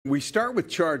We start with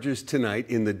charges tonight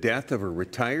in the death of a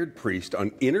retired priest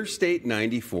on Interstate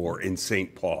 94 in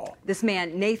St. Paul. This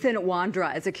man, Nathan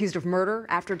Wandra, is accused of murder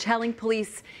after telling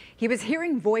police he was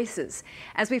hearing voices.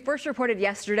 As we first reported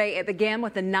yesterday, it began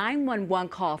with a 911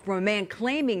 call from a man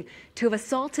claiming to have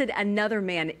assaulted another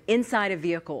man inside a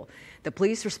vehicle. The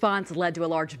police response led to a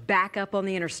large backup on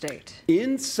the interstate.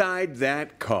 Inside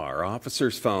that car,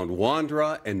 officers found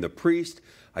Wandra and the priest,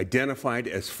 identified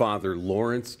as Father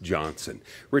Lawrence Johnson.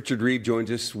 Richard Reeve joins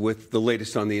us with the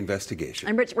latest on the investigation.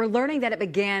 And Rich, we're learning that it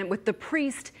began with the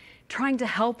priest trying to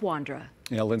help Wandra.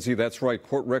 Yeah, Lindsay, that's right.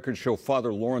 Court records show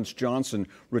Father Lawrence Johnson,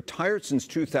 retired since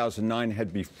 2009,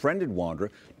 had befriended Wandra,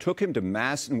 took him to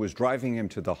Mass, and was driving him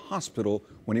to the hospital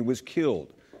when he was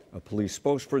killed. A police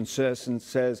spokesperson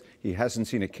says he hasn't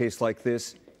seen a case like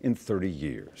this in 30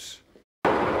 years.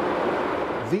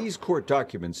 These court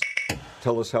documents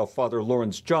tell us how Father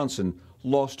Lawrence Johnson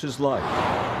lost his life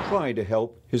trying to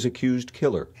help his accused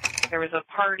killer. There was a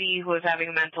party who was having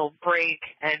a mental break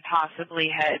and possibly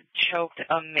had choked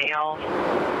a male.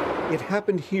 It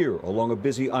happened here along a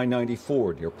busy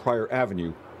I-94 near Pryor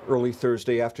Avenue early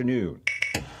Thursday afternoon.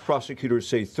 Prosecutors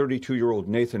say 32-year-old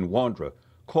Nathan Wandra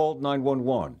called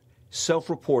 911,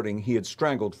 self-reporting he had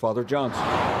strangled Father Johnson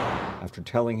after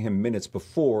telling him minutes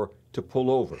before to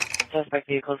pull over. The suspect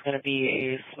vehicle is going to be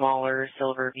a smaller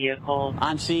silver vehicle.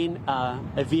 On scene,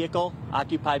 a vehicle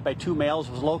occupied by two males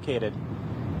was located.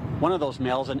 One of those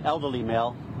males, an elderly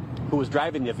male who was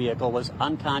driving the vehicle, was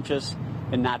unconscious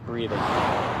and not breathing.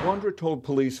 Wandra told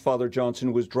police Father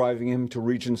Johnson was driving him to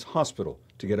Regent's Hospital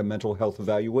to get a mental health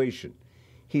evaluation.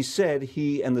 He said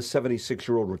he and the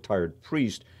 76-year-old retired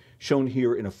priest, shown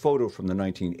here in a photo from the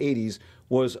 1980s,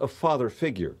 was a father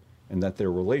figure, and that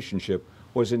their relationship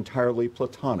was entirely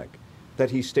platonic,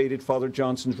 that he stayed at Father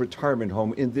Johnson's retirement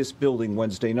home in this building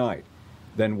Wednesday night,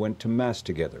 then went to Mass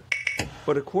together.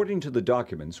 But according to the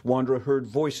documents, Wandra heard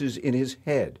voices in his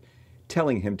head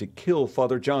telling him to kill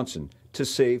Father Johnson to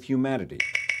save humanity,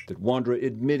 that Wandra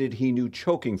admitted he knew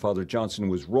choking Father Johnson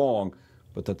was wrong,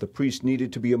 but that the priest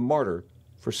needed to be a martyr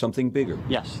for something bigger.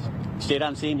 Yes. He stayed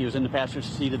on scene. He was in the passenger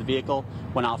seat of the vehicle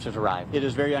when officers arrived. It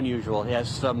is very unusual. It has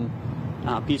some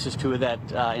pieces to it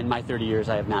that in my 30 years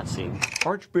I have not seen.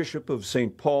 Archbishop of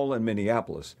St. Paul and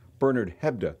Minneapolis, Bernard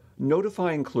Hebda,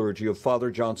 notifying clergy of Father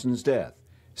Johnson's death,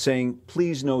 saying,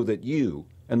 "Please know that you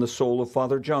and the soul of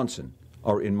Father Johnson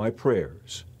are in my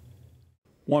prayers."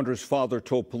 Wandra's father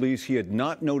told police he had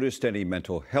not noticed any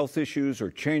mental health issues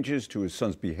or changes to his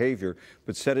son's behavior,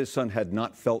 but said his son had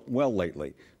not felt well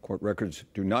lately. Court records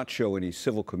do not show any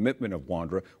civil commitment of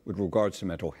Wandra with regards to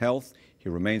mental health. He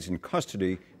remains in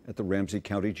custody at the Ramsey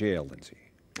County Jail, Lindsay.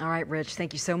 All right, Rich,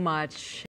 thank you so much.